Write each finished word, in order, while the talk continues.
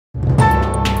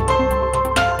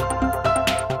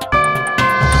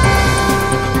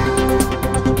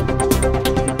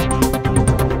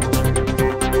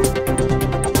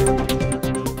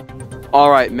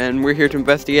Alright men, we're here to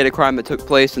investigate a crime that took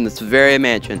place in this very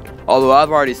mansion. Although I've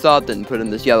already solved it and put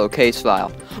in this yellow case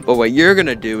file. But what you're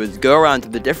gonna do is go around to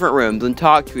the different rooms and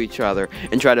talk to each other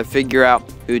and try to figure out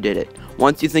who did it.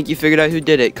 Once you think you figured out who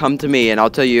did it, come to me and I'll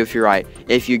tell you if you're right.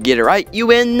 If you get it right, you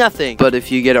win nothing. But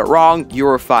if you get it wrong,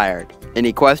 you're fired.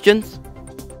 Any questions?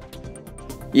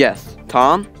 Yes,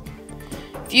 Tom?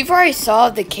 If you've already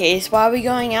solved the case, why are we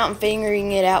going out and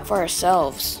figuring it out for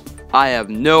ourselves? I have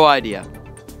no idea.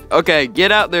 Okay,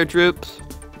 get out there, troops.